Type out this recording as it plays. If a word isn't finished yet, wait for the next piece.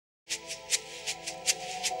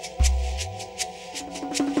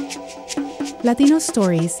Latino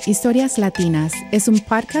Stories, Historias Latinas, es un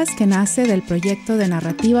podcast que nace del proyecto de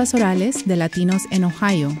narrativas orales de latinos en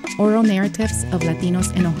Ohio, Oral Narratives of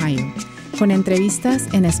Latinos in Ohio, con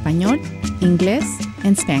entrevistas en español, inglés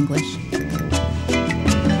y Spanglish.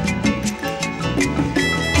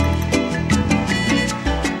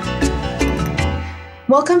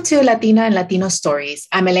 Welcome to Latina and Latino Stories.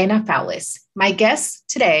 I'm Elena Fowlis. My guests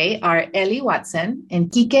today are Ellie Watson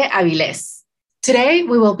and Quique Avilés. Today,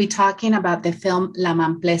 we will be talking about the film La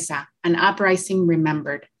Mamplesa, An Uprising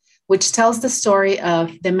Remembered, which tells the story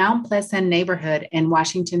of the Mount Pleasant neighborhood in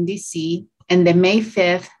Washington, D.C., and the May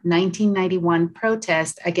 5th, 1991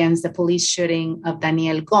 protest against the police shooting of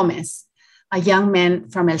Daniel Gomez, a young man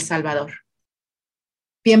from El Salvador.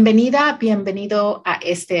 Bienvenido a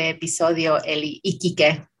este episodio, Eli y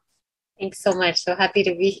Quique. Thanks so much. So happy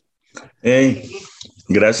to be here. Hey,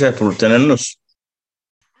 gracias por tenernos.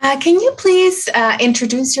 Can you please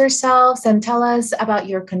introduce yourselves and tell us about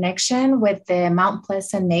your connection with the Mount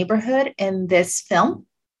Pleasant neighborhood in this film?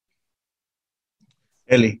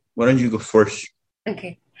 Ellie, why don't you go first?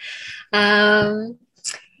 Okay. So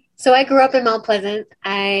I grew up in Mount Pleasant.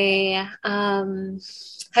 I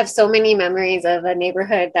have so many memories of a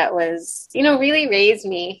neighborhood that was, really raised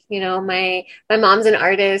me. My mom's an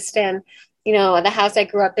artist, and the house I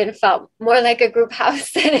grew up in felt more like a group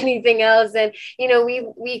house than anything else. And,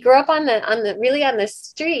 we grew up on the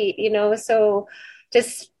street, so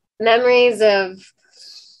just memories of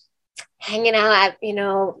hanging out at,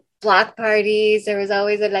 block parties. There was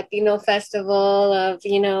always a Latino festival of,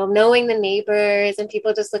 knowing the neighbors and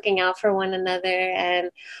people just looking out for one another. And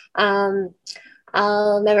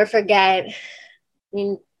I'll never forget,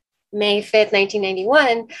 May 5th,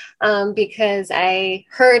 1991, because I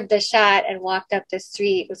heard the shot and walked up the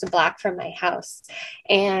street. It was a block from my house.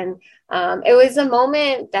 And it was a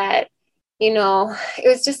moment that, it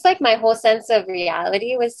was just like my whole sense of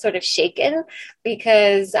reality was sort of shaken,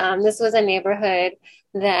 because this was a neighborhood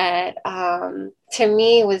that to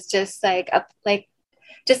me was just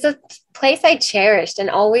just a place I cherished and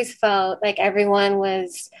always felt like everyone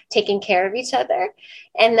was taking care of each other.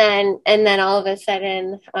 And then all of a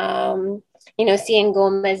sudden, seeing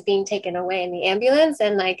Gomez being taken away in the ambulance,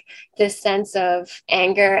 and like this sense of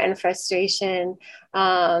anger and frustration.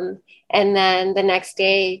 And then the next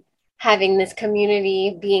day, having this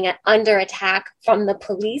community being under attack from the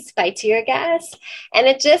police by tear gas. And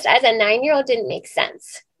it just, as a 9-year-old, didn't make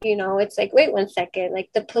sense. It's like, wait 1 second, like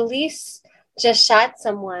the police just shot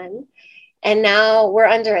someone and now we're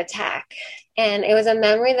under attack. And it was a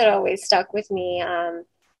memory that always stuck with me.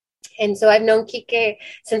 And so I've known Quique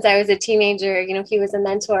since I was a teenager. He was a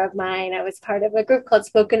mentor of mine. I was part of a group called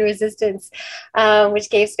Spoken Resistance, which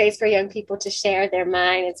gave space for young people to share their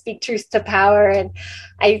mind and speak truth to power. And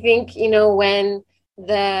I think, when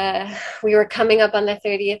we were coming up on the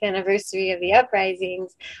 30th anniversary of the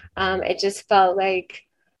uprisings, it just felt like,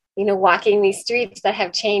 walking these streets that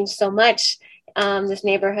have changed so much, this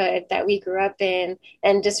neighborhood that we grew up in,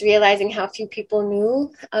 and just realizing how few people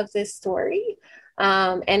knew of this story.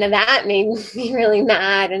 And that made me really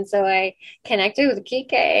mad. And so I connected with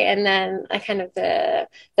Quique, and then the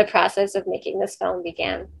process of making this film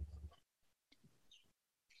began.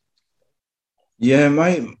 Yeah,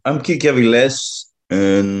 I'm Quique Avilés,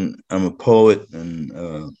 and I'm a poet and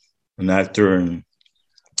an actor and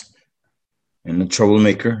a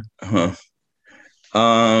troublemaker. And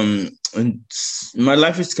my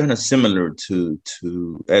life is kind of similar to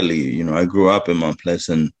Ellie. I grew up in Mount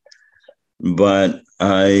Pleasant, but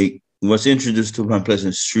I was introduced to Mount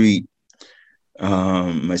Pleasant Street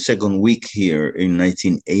my second week here in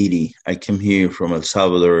 1980. I came here from El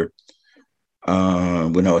Salvador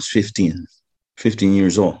when I was 15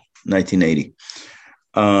 years old, 1980.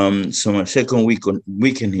 So my second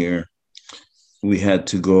weekend here, we had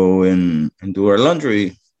to go and do our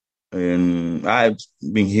laundry. And I've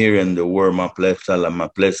been hearing the word Mamplesa, La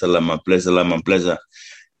Mamplesa, La Mamplesa, La Mamplesa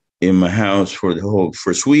in my house for the whole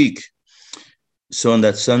first week. So on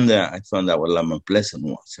that Sunday, I found out what La Mamplesa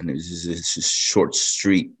was. And it's a short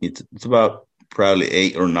street. It's about probably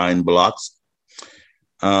 8 or 9 blocks.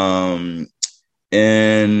 And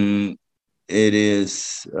it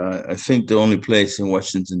is, I think, the only place in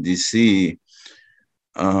Washington, D.C.,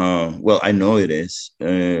 I know it is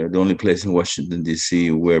the only place in Washington,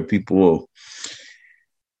 D.C. where people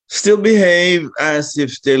still behave as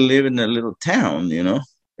if they live in a little town,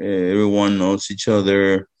 Everyone knows each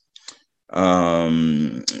other.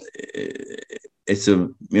 It's a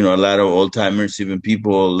lot of old timers, even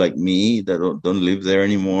people like me that don't live there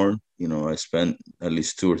anymore. I spent at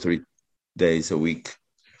least 2 or 3 days a week,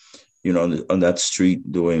 on that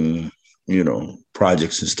street doing,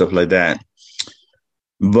 projects and stuff like that.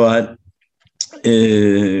 But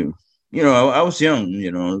I was young.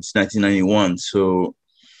 It's 1991, so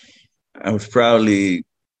I was probably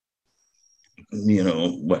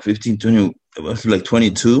 15, 20. I was like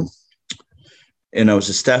 22, and I was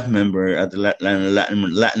a staff member at the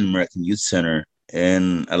Latin American Youth Center,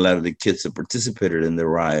 and a lot of the kids that participated in the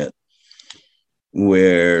riot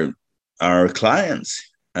were our clients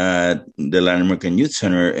at the Latin American Youth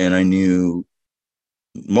Center, and I knew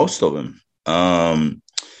most of them.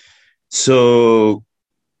 So,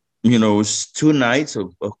 it was 2 nights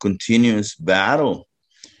of continuous battle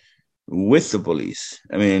with the police.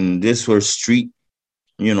 I mean, these were street,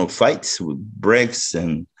 fights with bricks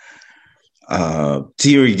and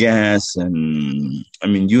tear gas, and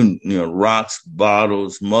rocks,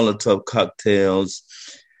 bottles, Molotov cocktails.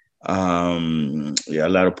 A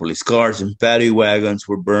lot of police cars and paddy wagons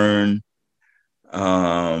were burned.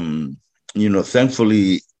 Thankfully,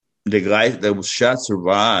 the guy that was shot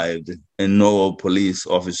survived, and no police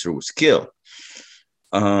officer was killed.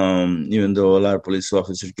 Even though a lot of police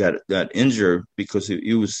officers got injured because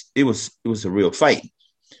it was a real fight.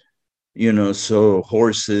 So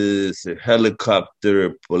horses, a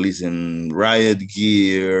helicopter, police in riot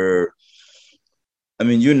gear. I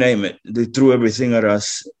mean, you name it. They threw everything at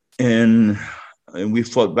us, and we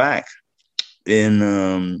fought back.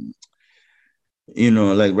 And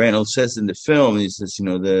like Reynolds says in the film, he says, a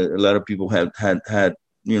lot of people had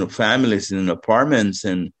families in apartments,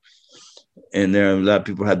 and there a lot of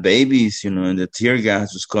people had babies, and the tear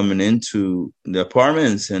gas was coming into the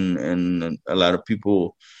apartments, and a lot of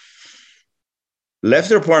people left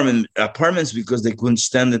their apartments because they couldn't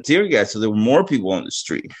stand the tear gas. So there were more people on the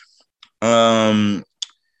street. So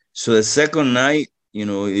the second night,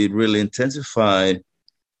 it really intensified,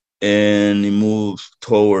 and it moved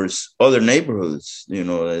towards other neighborhoods,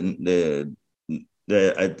 and the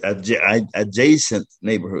adjacent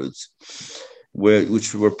neighborhoods,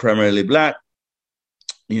 which were primarily Black,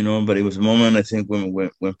 but it was a moment, I think,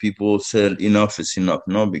 when people said enough is enough,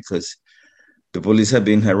 because the police had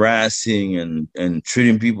been harassing and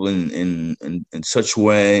treating people in such a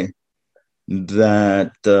way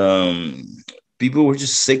that people were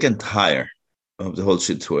just sick and tired of the whole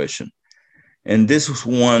situation. And this was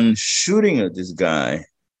one shooting at this guy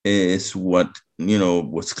is what,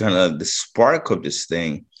 was kind of the spark of this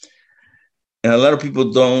thing. And a lot of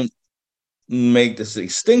people don't make this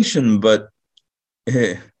distinction, but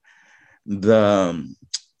the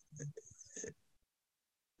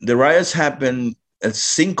riots happened at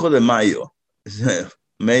Cinco de Mayo,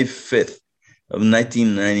 May 5th of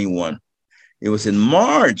 1991. It was in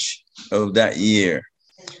March of that year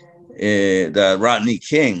that Rodney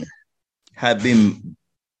King had been,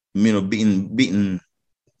 beaten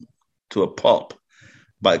to a pulp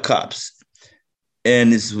by cops.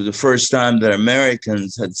 And this was the first time that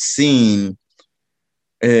Americans had seen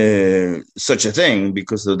such a thing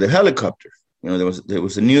because of the helicopter. There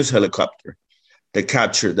was a news helicopter that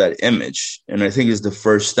captured that image. And I think it's the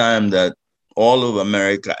first time that all of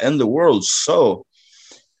America and the world saw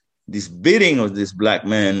this beating of this Black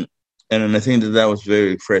man. And I think that was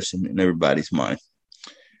very fresh in everybody's mind.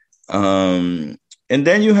 And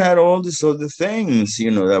then you had all these other things,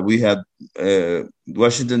 that we had.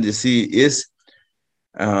 Washington, D.C. is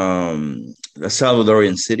a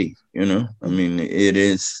Salvadorian city, I mean, it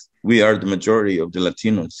is. We are the majority of the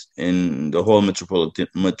Latinos in the whole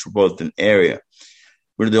metropolitan area.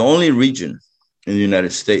 We're the only region in the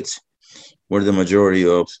United States where the majority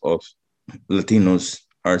of Latinos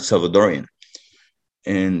are Salvadorian.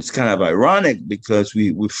 And it's kind of ironic because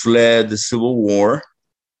we fled the Civil War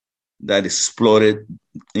that exploded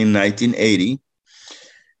in 1980.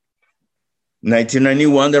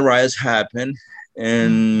 1991, the riots happened.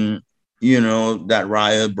 And, that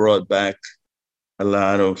riot brought back a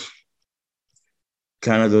lot of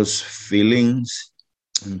kind of those feelings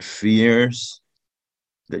and fears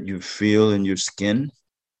that you feel in your skin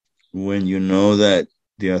when you know that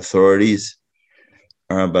the authorities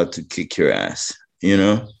are about to kick your ass,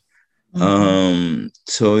 Mm-hmm.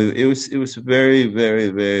 So it was very, very,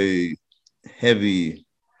 very heavy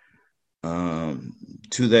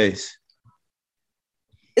 2 days.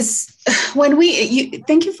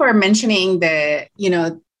 Thank you for mentioning the,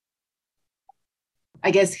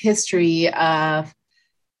 I guess, history of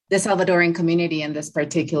the Salvadoran community in this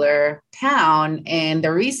particular town, and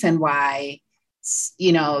the reason why,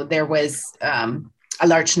 there was a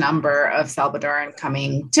large number of Salvadoran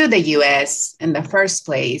coming to the U.S. in the first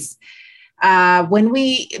place.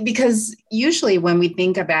 Because usually when we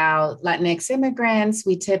think about Latinx immigrants,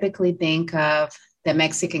 we typically think of the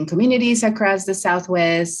Mexican communities across the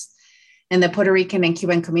Southwest, in the Puerto Rican and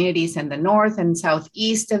Cuban communities in the north and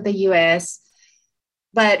southeast of the US.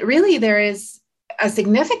 But really, there is a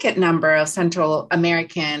significant number of Central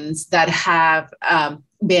Americans that have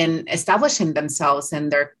been establishing themselves in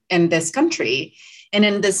this country and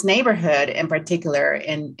in this neighborhood in particular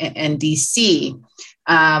in DC.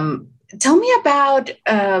 Tell me about,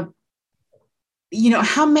 how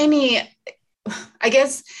many, I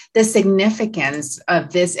guess, the significance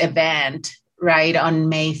of this event, right, on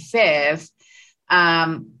May 5th,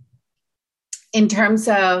 in terms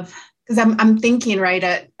of, because I'm thinking,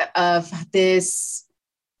 right, of this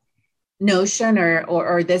notion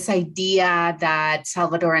or this idea that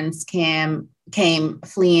Salvadorans came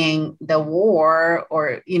fleeing the war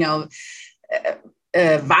or,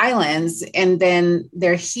 violence, and then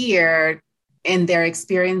they're here and they're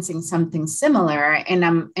experiencing something similar. And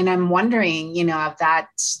I'm wondering, of that,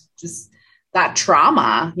 just that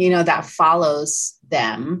trauma, that follows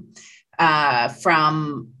them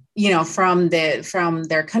from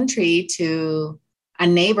their country to a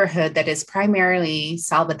neighborhood that is primarily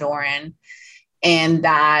Salvadoran, and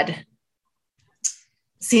that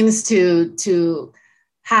seems to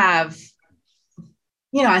have,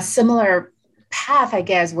 a similar path, I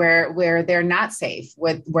guess, where they're not safe,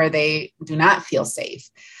 where they do not feel safe.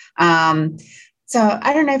 So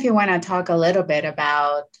I don't know if you want to talk a little bit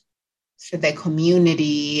about the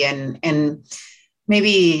community and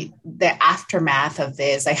maybe the aftermath of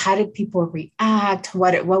this. Like, how did people react?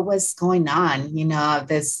 What was going on?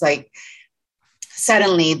 This, like,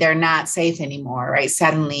 suddenly they're not safe anymore, right?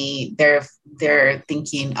 Suddenly they're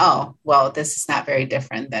thinking, oh, well, this is not very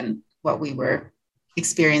different than what we were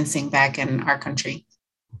experiencing back in our country.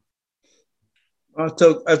 I'll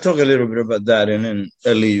talk a little bit about that, and then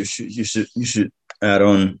Ellie, you should add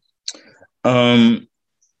on.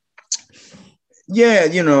 Yeah,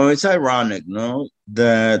 it's ironic, no,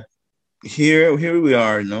 that here we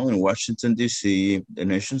are, in Washington, D.C., the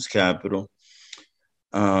nation's capital.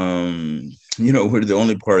 We're the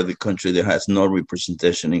only part of the country that has no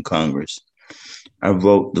representation in Congress. Our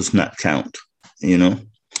vote does not count, and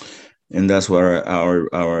that's what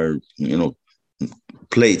our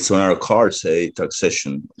plates on our cars say: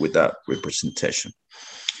 taxation without representation.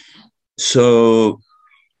 So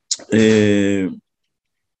it's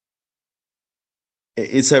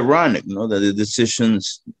ironic, that the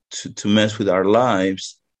decisions to mess with our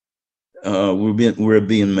lives were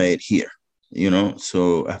being made here.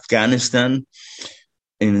 So Afghanistan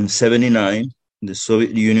in 1979, the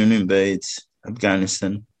Soviet Union invades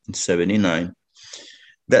Afghanistan in 1979.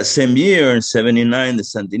 That same year, in 1979, the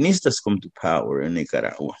Sandinistas come to power in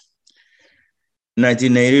Nicaragua. In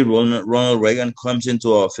 1980, Ronald Reagan comes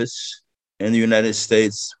into office, and the United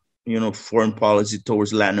States, foreign policy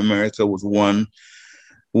towards Latin America was one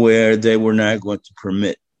where they were not going to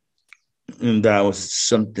permit. And that was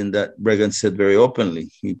something that Reagan said very openly.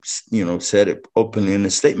 He, said it openly in a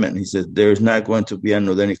statement. He said, there's not going to be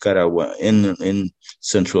another Nicaragua in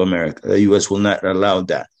Central America. The U.S. will not allow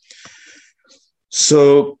that.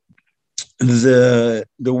 So the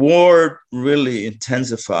war really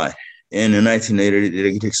intensified. And in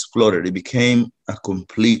 1980, it exploded. It became a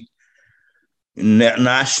complete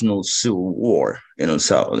national civil war in El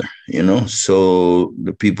Salvador, So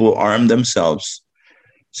the people armed themselves.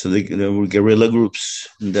 So there were guerrilla groups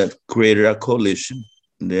that created a coalition,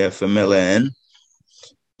 the FMLN.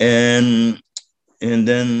 And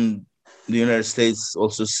then the United States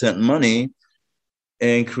also sent money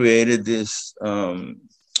and created this kind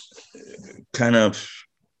of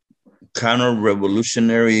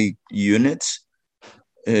counter-revolutionary units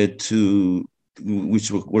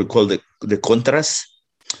which were called the Contras,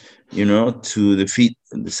 to defeat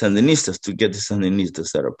the Sandinistas, to get the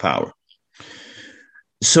Sandinistas out of power.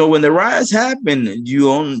 So when the riots happened, you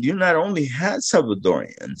not only had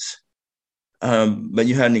Salvadorians, but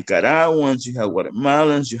you had Nicaraguans, you had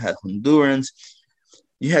Guatemalans, you had Hondurans,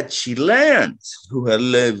 you had Chileans who had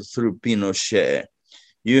lived through Pinochet,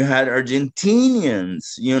 you had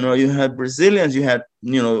Argentinians, you had Brazilians, you had,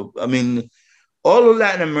 all of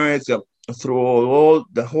Latin America through all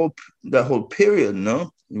the whole period,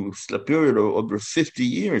 no? It was a period of over 50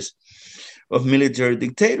 years of military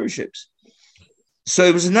dictatorships. So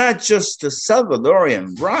it was not just a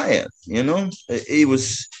Salvadorian riot, It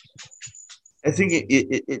was, I think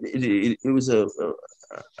it was a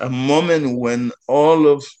moment when all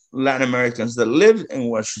of Latin Americans that lived in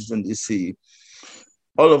Washington, D.C.,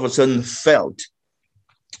 all of a sudden felt,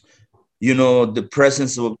 the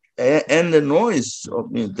presence of and the noise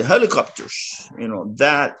of the helicopters,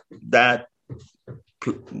 that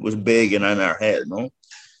was big and on our head, no?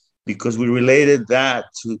 Because we related that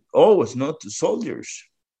to always not to soldiers,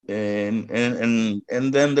 and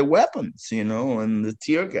then the weapons, and the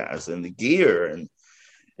tear gas and the gear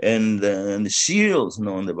and the shields,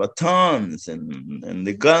 and the batons and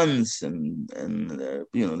the guns and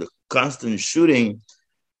the constant shooting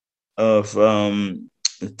of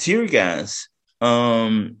tear gas.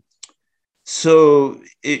 So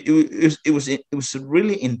it was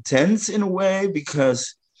really intense in a way,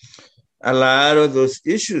 because a lot of those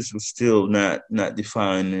issues were still not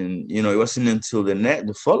defined, and it wasn't until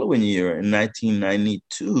the following year in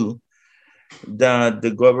 1992 that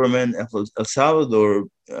the government of El Salvador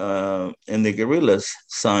and the guerrillas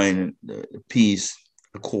signed the peace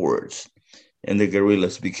accords, and the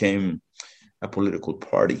guerrillas became a political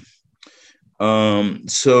party.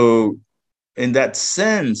 So in that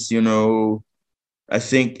sense, I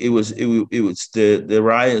think it was the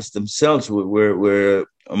riots themselves were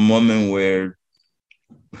a moment where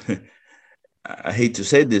I hate to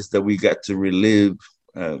say this, that we got to relive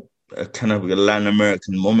a kind of a Latin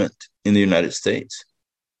American moment in the United States.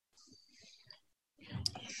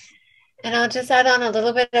 And I'll just add on a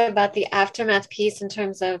little bit about the aftermath piece in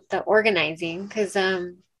terms of the organizing, because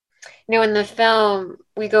in the film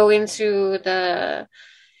we go into the,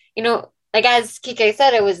 like as Kike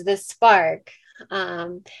said, it was this spark,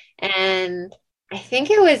 and I think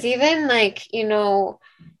it was even like,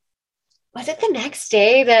 was it the next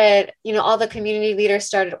day that, all the community leaders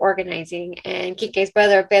started organizing, and Kike's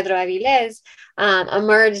brother, Pedro Avilés,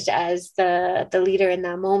 emerged as the leader in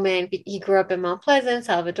that moment. He grew up in Mount Pleasant,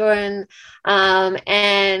 Salvadoran,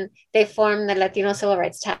 and they formed the Latino Civil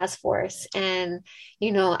Rights Task Force. And,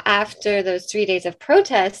 after those 3 days of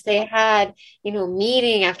protests, they had,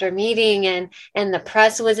 meeting after meeting, and the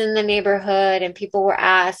press was in the neighborhood, and people were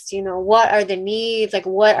asked, what are the needs? Like,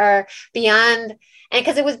 what are beyond... And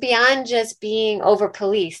because it was beyond just being over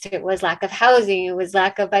policed, it was lack of housing, it was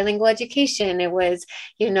lack of bilingual education, it was,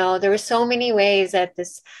 there were so many ways that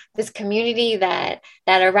this community that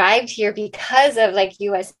arrived here because of like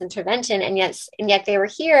U.S. intervention, and yet they were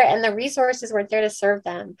here and the resources weren't there to serve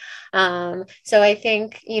them. So I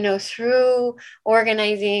think, through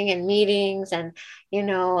organizing and meetings, and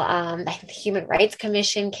the Human Rights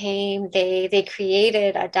Commission came, they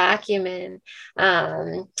created a document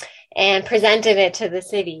and presented it to the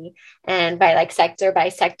city. And by sector by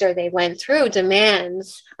sector, they went through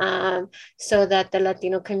demands so that the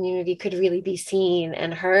Latino community could really be seen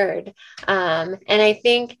and heard. And I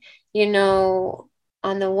think,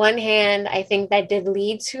 on the one hand, I think that did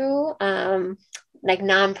lead to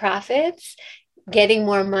nonprofits getting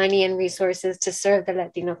more money and resources to serve the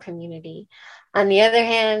Latino community. On the other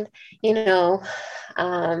hand,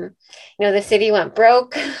 the city went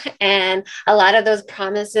broke, and a lot of those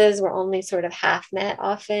promises were only sort of half met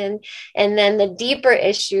often. And then the deeper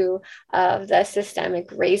issue of the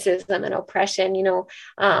systemic racism and oppression,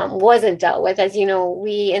 wasn't dealt with. As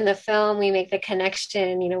we in the film, we make the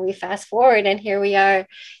connection, we fast forward, and here we are,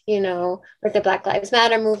 with the Black Lives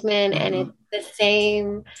Matter movement, and it's the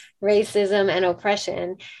same racism and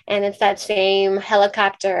oppression. And it's that same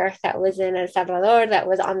helicopter that was in El Salvador, that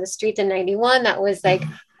was on the streets in 91, that was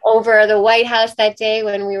over the White House that day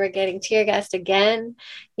when we were getting tear gassed again,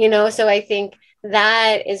 so I think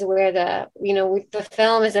that is where the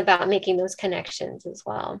film is about making those connections as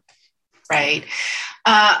well. Right.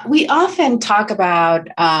 We often talk about,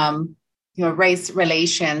 race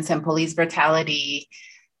relations and police brutality.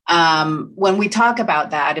 When we talk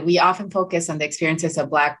about that, we often focus on the experiences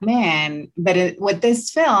of Black men, but with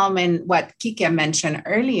this film and what Kike mentioned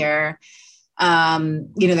earlier,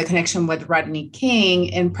 the connection with Rodney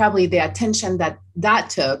King and probably the attention that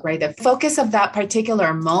took, right? The focus of that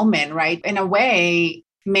particular moment, right? In a way,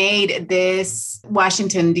 made this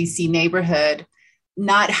Washington, D.C. neighborhood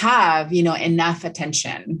not have, enough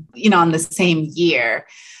attention, on the same year.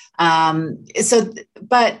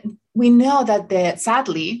 But we know that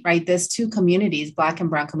sadly, right, these two communities, Black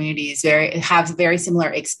and Brown communities, have very similar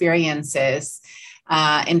experiences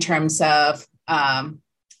in terms of,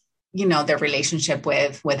 their relationship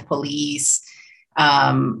with police.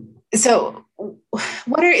 So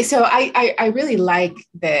I really like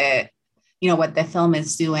what the film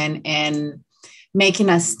is doing and making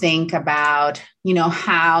us think about,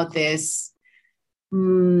 how this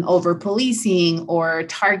over policing or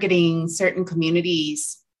targeting certain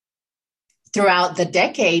communities throughout the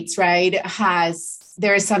decades, right,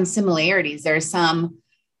 there are some similarities. There are some,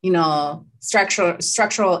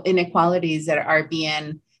 structural inequalities that are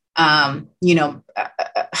being,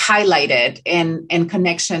 highlighted in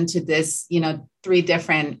connection to this, three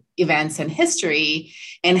different events in history,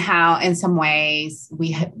 and how in some ways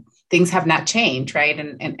things have not changed, right?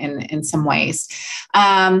 In some ways.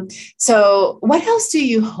 So what else do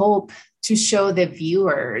you hope to show the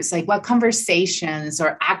viewers? Like, what conversations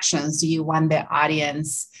or actions do you want the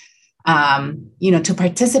audience, to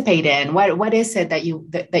participate in? What is it that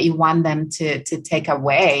you want them to take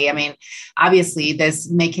away? I mean, obviously, there's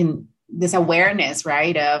making this awareness,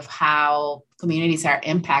 right, of how communities are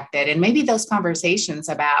impacted, and maybe those conversations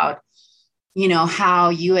about, how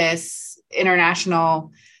U.S.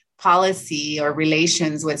 international policy or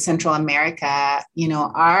relations with Central America,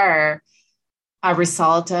 are a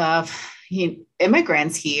result of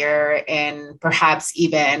immigrants here, and perhaps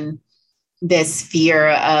even this fear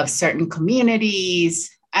of certain communities.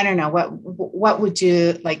 I don't know. What would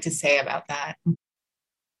you like to say about that?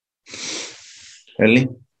 Ellie?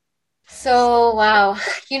 So, wow.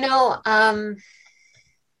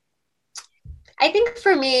 I think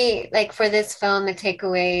for me, like for this film, the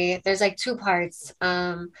takeaway, there's like two parts.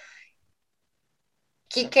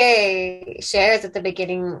 Kike shares at the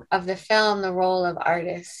beginning of the film the role of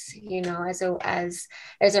artists, as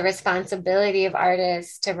there's a responsibility of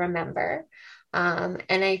artists to remember. And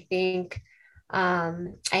I think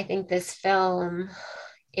this film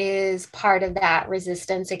is part of that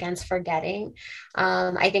resistance against forgetting.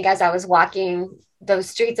 I think as I was walking those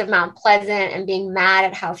streets of Mount Pleasant and being mad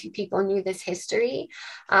at how few people knew this history,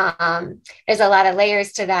 there's a lot of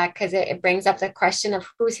layers to that, because it brings up the question of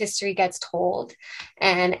whose history gets told,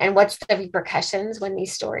 and what's the repercussions when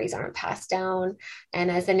these stories aren't passed down.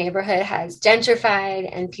 And as the neighborhood has gentrified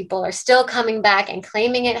and people are still coming back and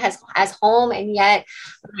claiming it as home, and yet,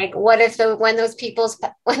 like, what if when those people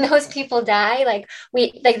die, like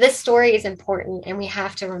this story is important and we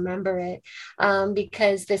have to remember it,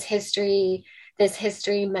 because this history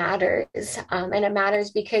matters, and it matters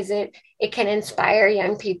because it can inspire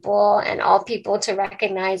young people and all people to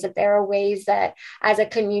recognize that there are ways that as a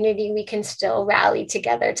community we can still rally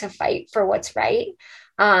together to fight for what's right.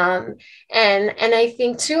 And I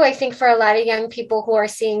think for a lot of young people who are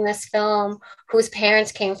seeing this film, whose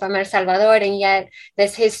parents came from El Salvador, and yet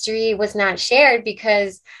this history was not shared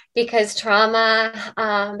because trauma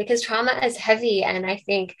is heavy, and I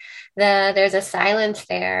think there's a silence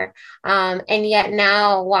there. And yet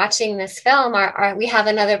now watching this film, we have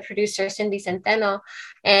another producer, Cindy Centeno,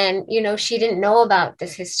 and she didn't know about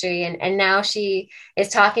this history, and now she is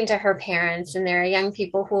talking to her parents, and there are young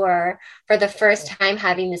people who are for the first time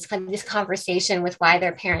having this conversation with why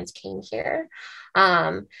their parents came here.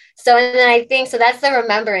 And then I think, so that's the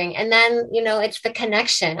remembering. And then, it's the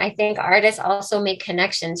connection. I think artists also make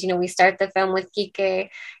connections. We start the film with Kike,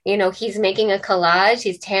 he's making a collage,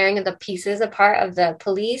 he's tearing the pieces apart of the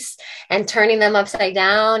police and turning them upside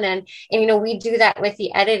down. And we do that with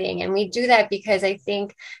the editing, and we do that because I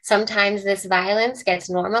think sometimes this violence gets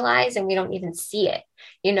normalized and we don't even see it.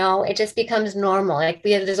 It just becomes normal. Like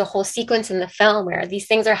there's a whole sequence in the film where these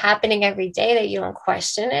things are happening every day that you don't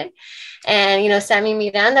question it. And, Sammy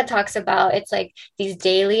Miranda talks about, it's like these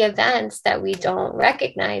daily events that we don't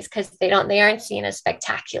recognize because they aren't seen as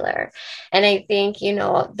spectacular. And I think,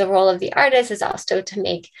 the role of the artist is also to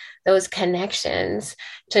make those connections,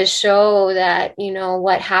 to show that,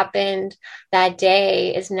 what happened that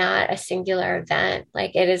day is not a singular event.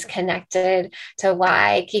 Like it is connected to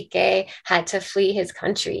why Kike had to flee his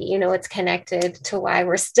country. It's connected to why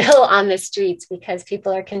we're still on the streets, because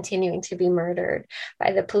people are continuing to be murdered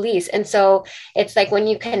by the police. And so it's like when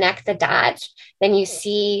you connect the dots, then you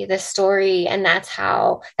see the story. And that's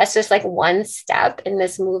just like one step in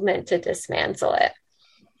this movement to dismantle it.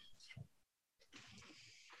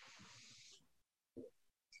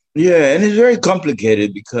 Yeah, and it's very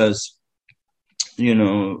complicated because,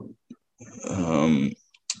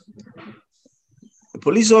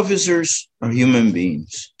 police officers are human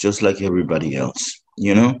beings, just like everybody else.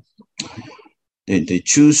 They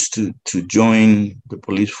choose to join the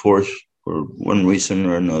police force for one reason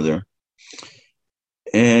or another.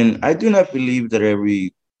 And I do not believe that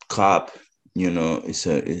every cop,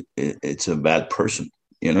 it's a bad person.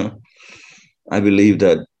 I believe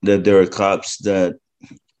that there are cops that,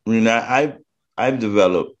 I've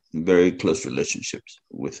developed very close relationships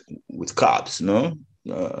with cops,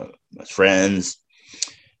 as friends,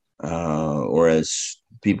 or as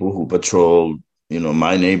people who patrol,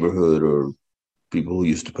 my neighborhood, or people who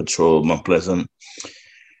used to patrol Mount Pleasant.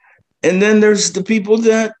 And then there's the people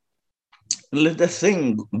that let that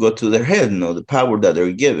thing go to their head, the power that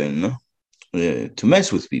they're given, to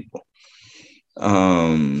mess with people.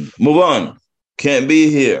 Move on. Can't be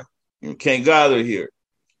here. You can't gather here.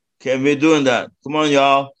 Can't be doing that. Come on,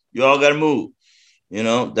 y'all. Y'all got to move.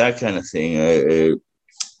 That kind of thing.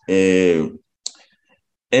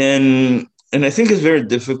 And and I think it's very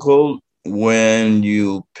difficult when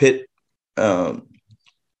you pit um,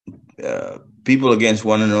 people against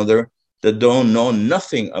one another that don't know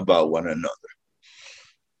nothing about one another.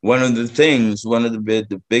 One of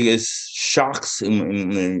the biggest shocks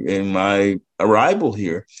in my arrival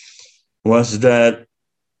here was that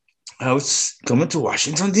I was coming to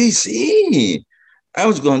Washington, D.C. I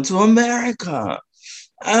was going to America.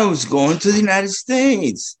 I was going to the United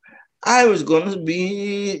States. I was going to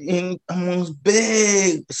be in amongst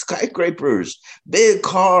big skyscrapers, big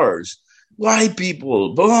cars, white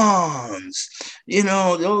people, blondes,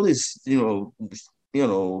 all this,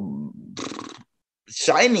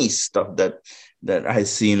 shiny stuff that I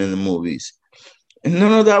seen in the movies. And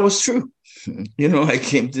none of that was true. I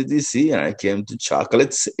came to DC and I came to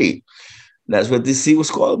Chocolate City. That's what DC was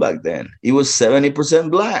called back then. It was 70%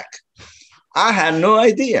 black. I had no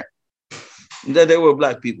idea that there were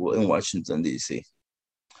black people in Washington, D.C.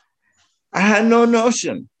 I had no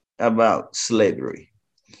notion about slavery.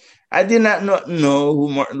 I did not know who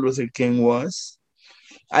Martin Luther King was.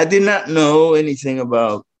 I did not know anything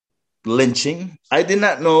about lynching. I did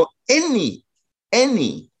not know anything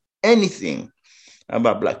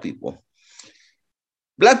about black people.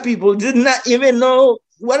 Black people did not even know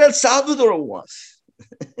what El Salvador was.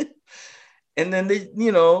 And then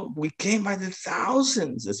we came by the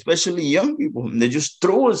thousands, especially young people. And they just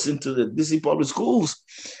threw us into the DC public schools.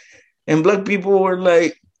 And black people were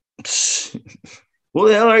like, who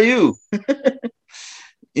the hell are you?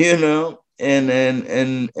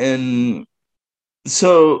 And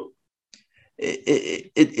so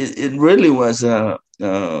it really was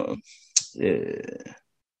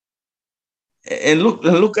and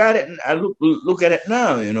look at it. I look at it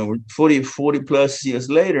now. 40 plus years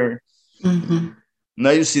later. Mm-hmm.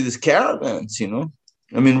 Now you see these caravans.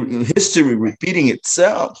 History repeating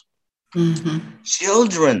itself. Mm-hmm.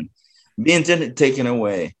 Children being taken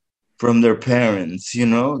away from their parents.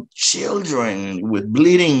 Children with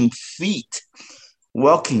bleeding feet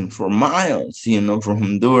walking for miles. From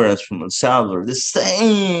Honduras, from El Salvador. The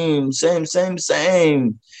same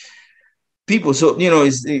people. So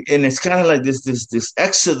it's kind of like this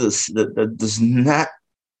exodus that does not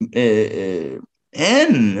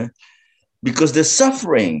end, because the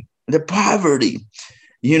suffering, the poverty,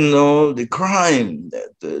 the crime,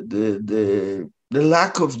 the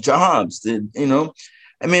lack of jobs, and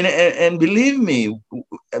believe me,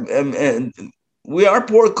 we are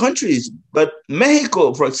poor countries, but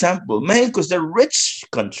Mexico, for example, Mexico is a rich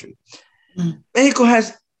country. Mm. Mexico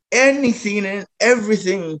has anything and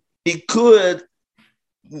everything it could,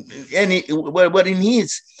 what it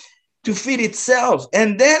needs to feed itself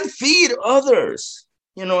and then feed others.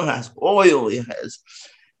 It has oil, it has,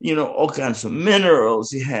 all kinds of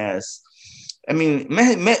minerals. It has,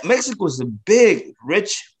 Mexico is a big,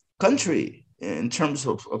 rich country in terms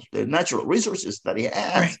of the natural resources that it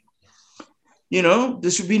has. Right.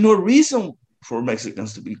 There should be no reason for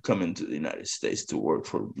Mexicans to be coming to the United States to work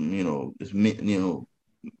for,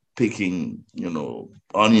 picking,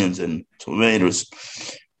 onions and tomatoes,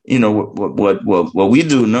 what we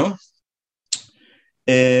do, no?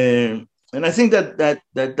 And I think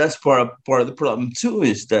that's part of the problem too,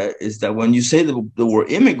 is that when you say the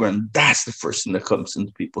word immigrant, that's the first thing that comes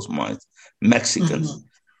into people's minds, Mexicans,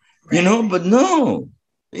 mm-hmm. Right. But no,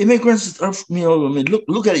 immigrants are,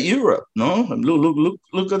 look at Europe, no?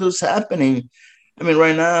 Look at what's happening.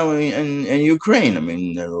 Right now in Ukraine,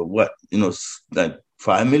 like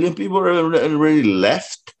 5 million people are already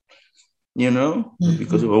left, mm-hmm.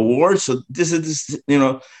 because of a war. So this is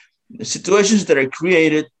situations that are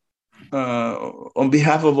created on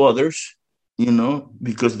behalf of others,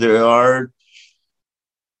 because there are,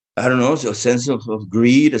 I don't know, a sense of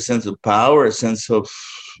greed, a sense of power, a sense of,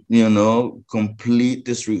 complete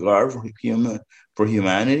disregard for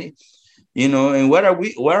humanity, and what are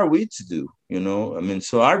we to do,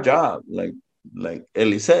 so our job, like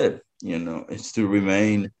Ellie said, is to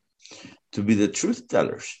be the truth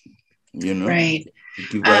tellers, right.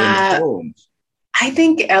 To write poems. I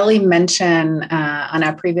think Ellie mentioned on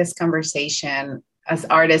our previous conversation as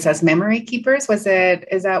artists, as memory keepers.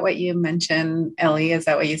 Is that what you mentioned, Ellie? Is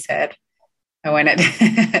that what you said? I wanted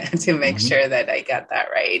to make mm-hmm. sure that I got that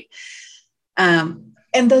right.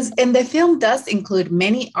 And the film does include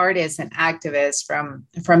many artists and activists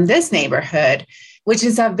from this neighborhood, which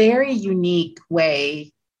is a very unique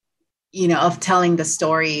way, of telling the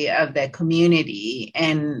story of the community.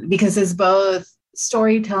 And because it's both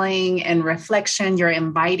storytelling and reflection, you're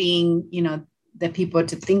inviting, the people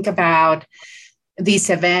to think about these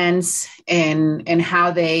events and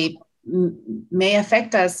how they may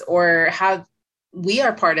affect us, or how we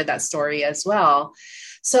are part of that story as well.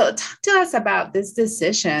 So talk to us about these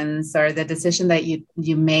decisions, or the decision that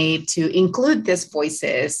you made to include these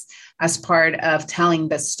voices as part of telling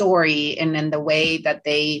the story, and then the way that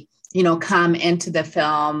they, come into the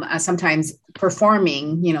film, sometimes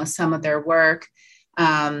performing, some of their work,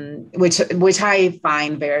 which I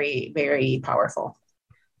find very, very powerful.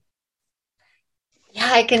 Yeah,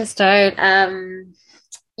 I can start.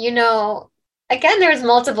 Again, there's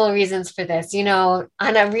multiple reasons for this. On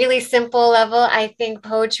a really simple level, I think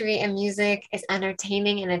poetry and music is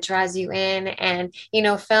entertaining and it draws you in. And,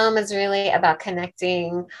 film is really about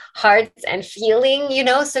connecting hearts and feeling,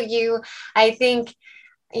 I think,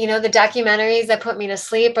 the documentaries that put me to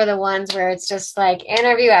sleep are the ones where it's just like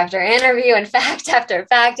interview after interview and fact after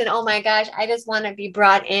fact. And oh my gosh, I just want to be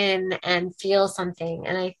brought in and feel something.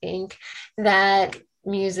 And I think that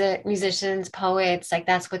musicians, poets, like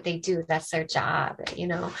that's what they do. That's their job,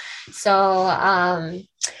 So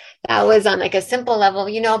that was on like a simple level,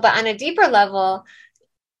 but on a deeper level,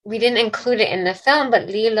 we didn't include it in the film, but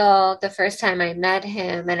Lilo, the first time I met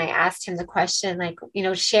him and I asked him the question, like,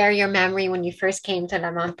 share your memory when you first came to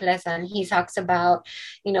Lamont Plaza. And he talks about,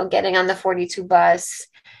 getting on the 42 bus,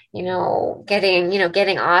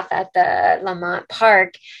 getting off at the Lamont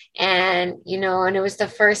Park. And it was the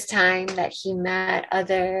first time that he met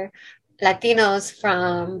other Latinos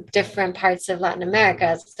from different parts of Latin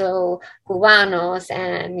America. So Cubanos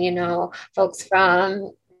and, folks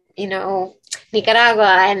from,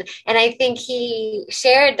 Nicaragua. And I think he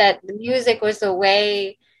shared that the music was the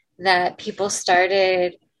way that people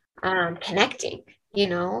started connecting,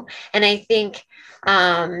 and I think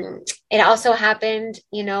it also happened,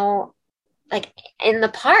 like in the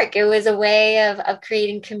park. It was a way of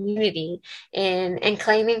creating community and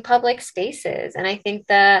claiming public spaces. And I think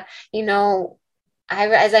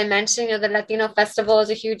as I mentioned, the Latino Festival is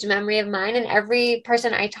a huge memory of mine. And every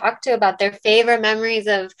person I talked to about their favorite memories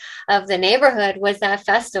of the neighborhood was that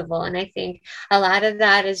festival. And I think a lot of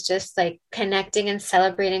that is just like connecting and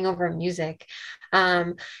celebrating over music.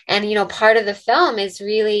 And, part of the film is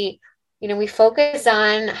really, we focus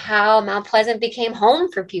on how Mount Pleasant became home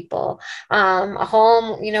for people, a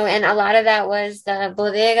home, and a lot of that was the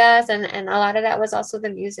bodegas, and a lot of that was also the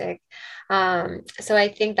music. So I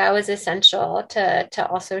think that was essential to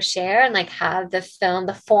also share and like have the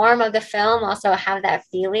form of the film also have that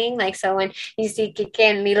feeling. Like, so when you see Kike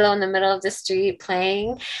and Lilo in the middle of the street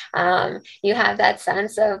playing, you have that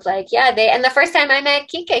sense of like, and the first time I met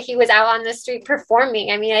Kike, he was out on the street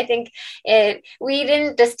performing. I mean, I think we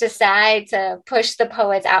didn't just decide to push the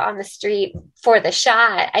poets out on the street for the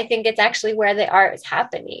shot. I think it's actually where the art is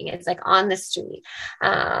happening. It's like on the street.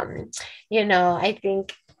 I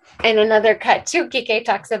think in another cut too, Kike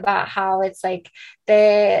talks about how it's like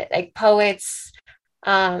the poets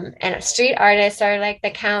and street artists are like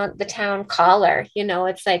the town caller.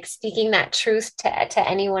 It's like speaking that truth to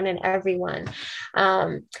anyone and everyone.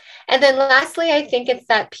 And then lastly, I think it's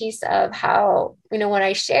that piece of how, what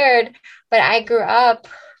I shared, but I grew up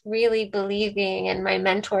really believing, and my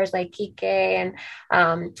mentors like Kike and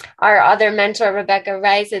our other mentor, Rebecca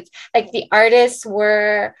Rice, it's like the artists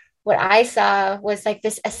were, what I saw was like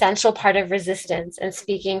this essential part of resistance and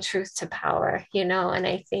speaking truth to power, and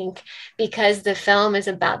I think because the film is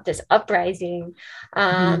about this uprising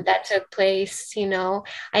that took place,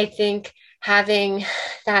 I think having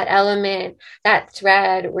that element, that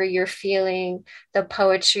thread where you're feeling the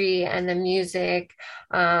poetry and the music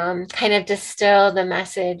kind of distill the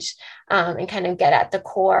message and kind of get at the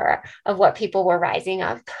core of what people were rising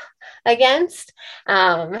up against.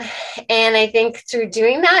 And I think through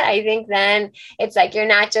doing that, I think then it's like you're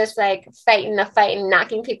not just like fighting the fight and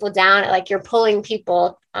knocking people down, like you're pulling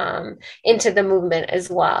people into the movement as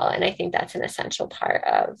well. And I think that's an essential part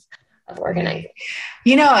of organizing.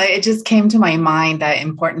 It just came to my mind, the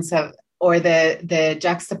importance of, or the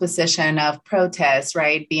juxtaposition of protest,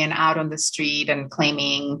 right? Being out on the street and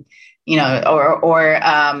claiming, or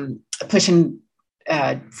pushing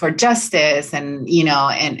for justice, and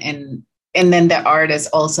and then the artist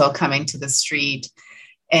also coming to the street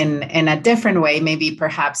in a different way, maybe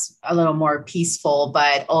perhaps a little more peaceful,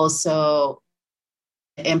 but also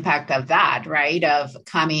the impact of that, right? Of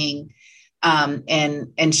coming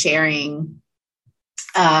and sharing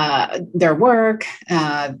their work,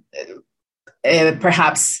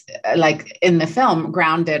 perhaps like in the film,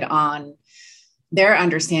 grounded on their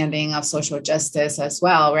understanding of social justice as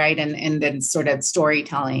well, right? And then sort of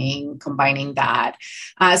storytelling, combining that.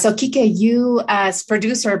 So Kike, you as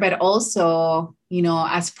producer, but also,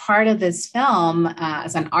 as part of this film,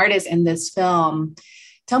 as an artist in this film,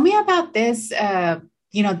 tell me about this,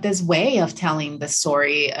 this way of telling the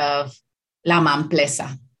story of La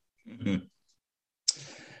Mamplesa. Mm-hmm.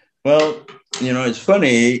 Well, it's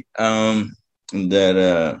funny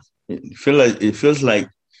that it feels like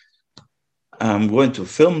I'm going to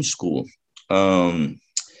film school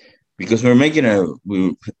because we're making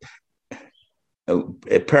Ellie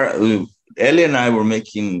and I were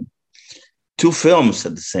making two films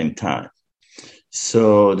at the same time.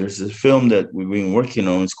 So there's a film that we've been working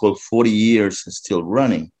on. It's called 40 Years and Still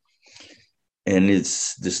Running. And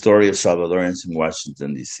it's the story of Salvadorans in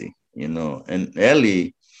Washington, D.C., And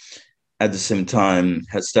Ellie, at the same time,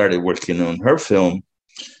 had started working on her film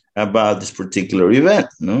about this particular event,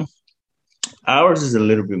 Ours is a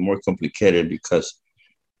little bit more complicated because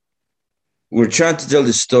we're trying to tell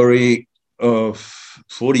the story of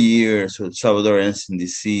 40 years of Salvadorans in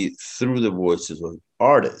D.C. through the voices of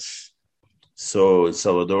artists. So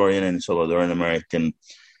Salvadorian and Salvadoran American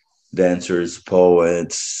dancers,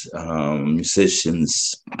 poets,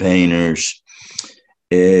 musicians, painters,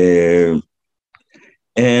 and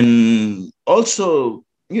also,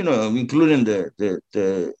 including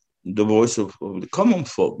the voice of the common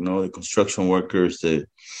folk, the construction workers, the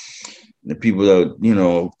people that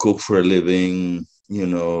cook for a living,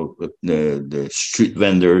 the street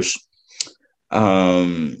vendors,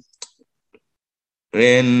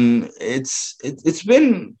 and it's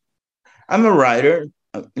been. I'm a writer,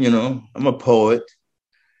 I'm a poet,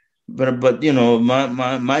 but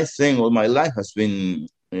my thing all my life has been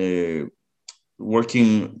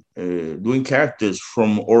working, doing characters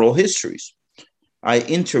from oral histories. I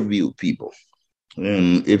interview people,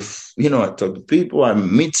 and if I talk to people, I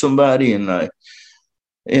meet somebody, and I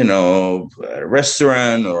at a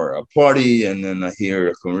restaurant or a party, and then I hear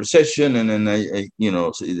a conversation, and then I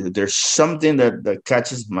so if there's something that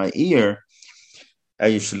catches my ear, I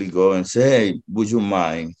usually go and say, hey, would you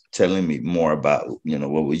mind telling me more about,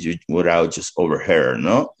 what I just overheard,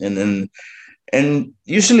 no? And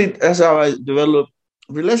usually that's how I develop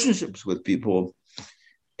relationships with people.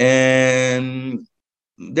 And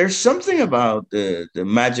there's something about the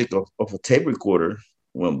magic of a tape recorder.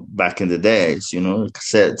 Well, back in the days,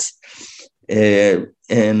 cassettes,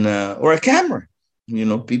 or a camera.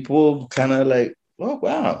 People kind of like, oh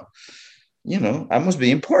wow, I must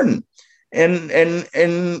be important. And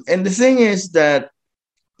the thing is that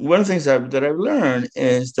one of the things that I've learned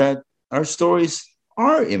is that our stories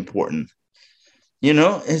are important.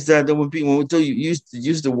 Is that when we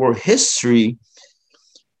use the word history,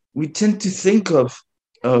 we tend to think of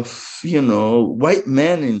white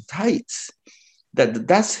men in tights.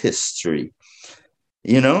 That's history,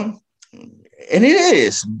 and it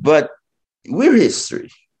is, but we're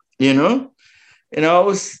history, And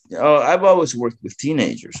I've always worked with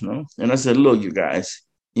teenagers, no? And I said, look, you guys,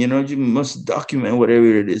 you must document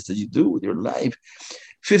whatever it is that you do with your life.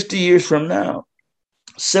 50 years from now,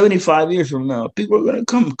 75 years from now, people are going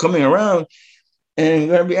to coming around and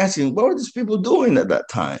going to be asking, what were these people doing at that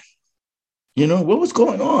time? What was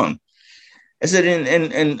going on? I said,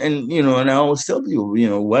 and I always tell you,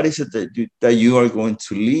 what is it that you are going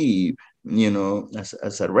to leave,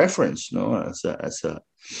 as a reference,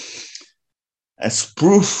 as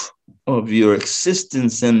proof of your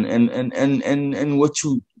existence and what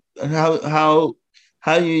you, and how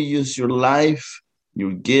you use your life,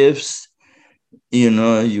 your gifts,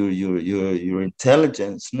 your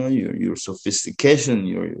intelligence, your sophistication,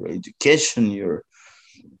 your education,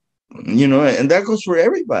 and that goes for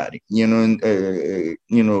everybody,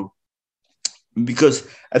 because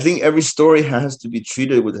I think every story has to be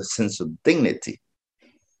treated with a sense of dignity,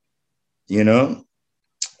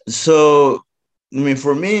 So,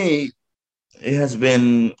 for me, it has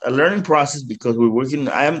been a learning process because we're working.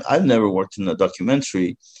 I've never worked in a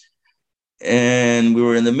documentary, and we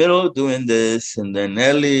were in the middle of doing this, and then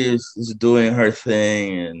Ellie is doing her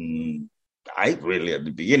thing, and I really, at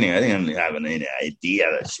the beginning, I didn't have any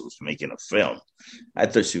idea that she was making a film. I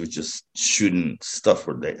thought she was just shooting stuff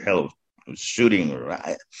for the hell of shooting. Or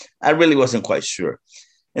I really wasn't quite sure.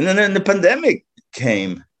 And then the pandemic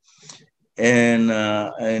came, and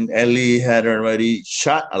Ellie had already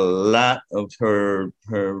shot a lot of her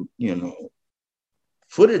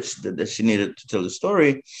footage that she needed to tell the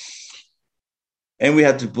story, and we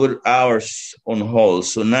had to put ours on hold.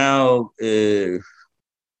 So now.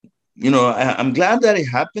 I'm glad that it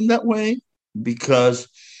happened that way because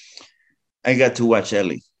I got to watch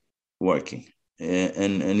Ellie working,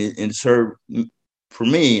 and it's her, for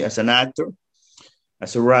me as an actor,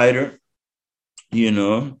 as a writer,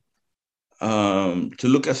 to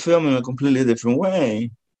look at film in a completely different way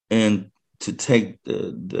and to take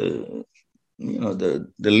the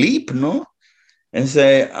leap, and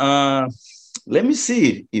say, let me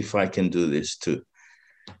see if I can do this too.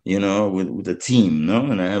 with the team, no?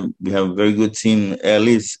 And we have a very good team.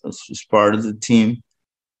 Ellie is part of the team.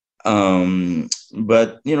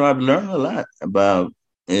 But I've learned a lot about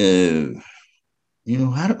how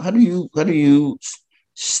do you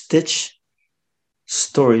stitch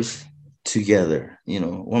stories together,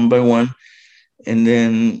 one by one, and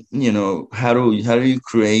then how do you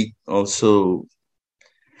create also.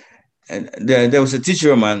 And there was a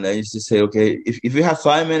teacher of mine that used to say, okay, if you have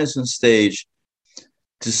 5 minutes on stage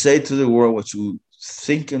to say to the world what you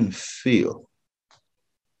think and feel,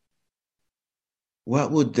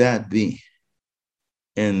 what would that be?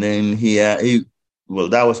 And then well,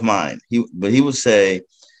 that was mine. But he would say,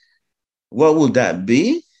 what would that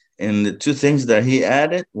be? And the two things that he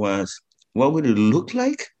added was, what would it look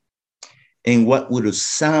like? And what would it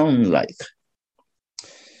sound like?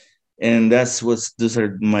 And those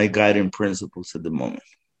are my guiding principles at the moment.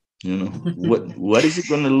 What is it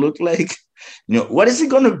going to look like? What is it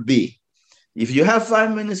going to be? If you have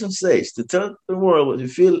 5 minutes on stage to tell the world what you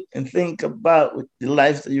feel and think about with the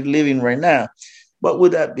life that you're living right now, what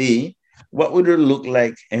would that be? What would it look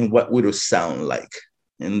like? And what would it sound like?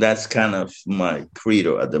 And that's kind of my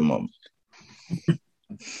credo at the moment.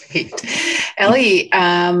 Great. Ellie,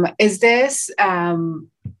 is this, how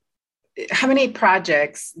many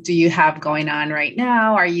projects do you have going on right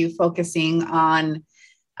now? Are you focusing on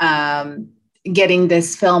getting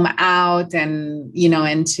this film out and,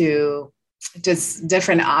 into just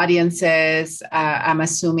different audiences? I'm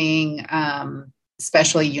assuming,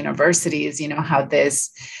 especially universities, how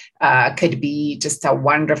this could be just a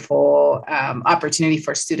wonderful opportunity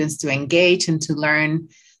for students to engage and to learn,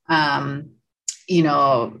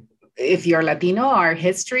 if you're Latino, our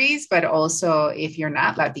histories, but also if you're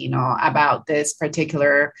not Latino, about this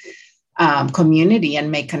particular community,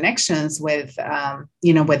 and make connections with,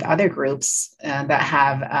 with other groups that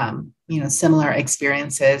have, similar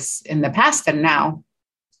experiences in the past and now.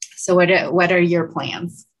 So what are your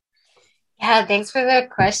plans? Yeah, thanks for the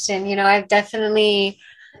question. I've definitely,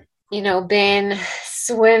 been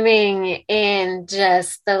swimming in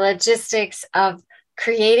just the logistics of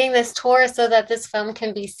creating this tour so that this film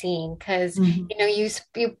can be seen. Because,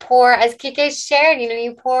 you pour, as Kike shared,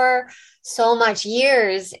 you pour so much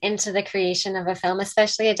years into the creation of a film,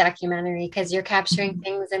 especially a documentary, because you're capturing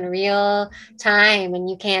things in real time and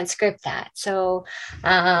you can't script that. So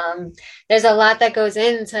there's a lot that goes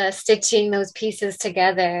into stitching those pieces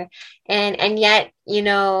together. And yet,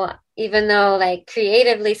 even though like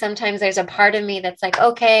creatively, sometimes there's a part of me that's like,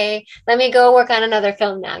 okay, let me go work on another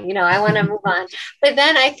film now. I want to move on. But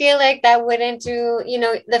then I feel like that wouldn't do,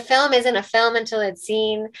 the film isn't a film until it's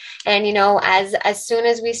seen. And, as soon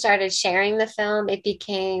as we started sharing the film, it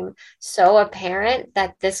became so apparent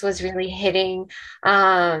that this was really hitting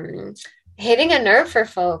a nerve for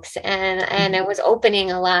folks, and it was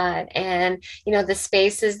opening a lot. And the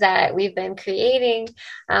spaces that we've been creating,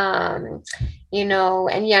 and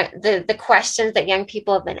the questions that young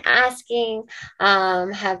people have been asking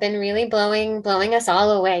have been really blowing us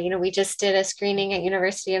all away. We just did a screening at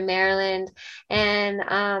University of Maryland,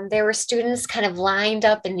 and there were students kind of lined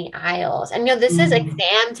up in the aisles. And this is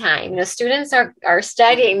exam time. Students are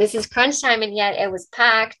studying. This is crunch time, and yet it was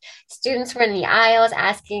packed. Students were in the aisles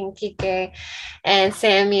asking Kike and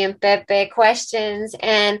Sammy and Pepe questions,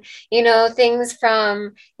 and things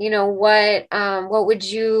from what would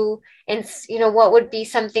you, and what would be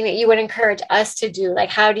something that you would encourage us to do? Like,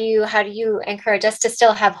 how do you encourage us to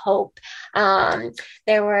still have hope?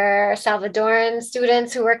 There were Salvadoran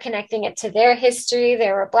students who were connecting it to their history.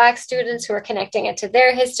 There were Black students who were connecting it to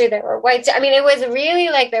their history. There were white. I mean, it was really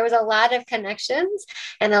like there was a lot of connections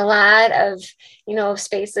and a lot of,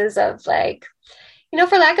 spaces of like,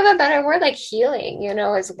 for lack of a better word, like healing,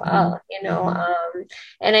 as well,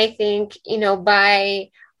 and I think,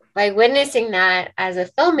 by witnessing that as a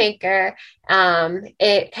filmmaker,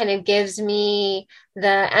 it kind of gives me the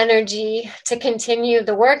energy to continue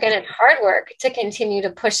the work, and it's hard work to continue to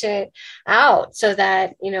push it out so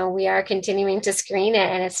that, we are continuing to screen it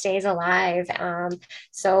and it stays alive.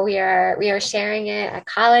 So we are sharing it at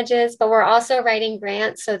colleges, but we're also writing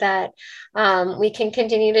grants so that we can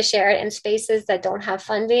continue to share it in spaces that don't have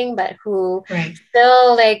funding, but who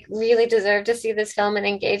still like really deserve to see this film and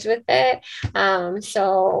engage with it.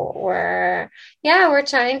 So we're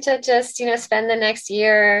trying to just, spend the next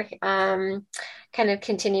year kind of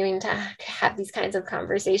continuing to have these kinds of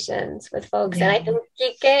conversations with folks. Yeah. And I think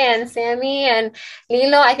Kike and Sammy and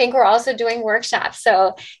Lilo, I think we're also doing workshops.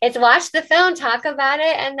 So it's watch the film, talk about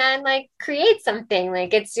it, and then like create something.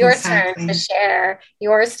 Like it's your turn to share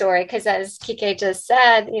your story. Because as Kike just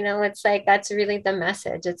said, it's like, that's really the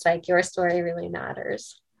message. It's like your story really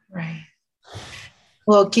matters. Right.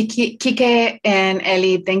 Well, Kike and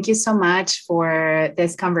Ellie, thank you so much for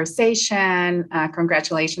this conversation.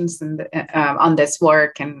 Congratulations on this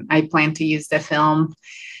work, and I plan to use the film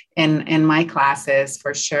in my classes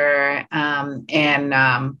for sure. And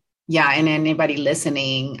anybody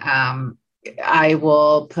listening, I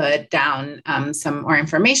will put down some more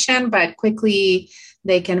information, but quickly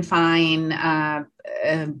they can find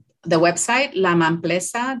the website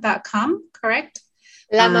lamamplesa.com, correct?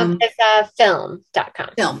 LaMamplesafilm.com.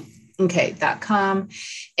 Film. Okay, .com.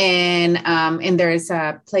 And there's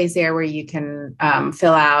a place there where you can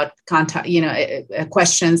fill out contact,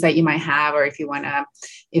 questions that you might have, or if you wanna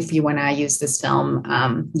use this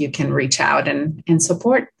film, you can reach out and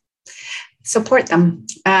support them.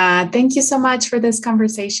 Thank you so much for this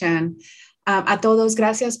conversation. A todos,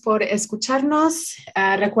 gracias por escucharnos.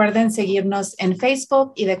 Recuerden seguirnos en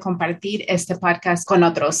Facebook y de compartir este podcast con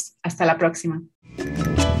otros. Hasta la próxima.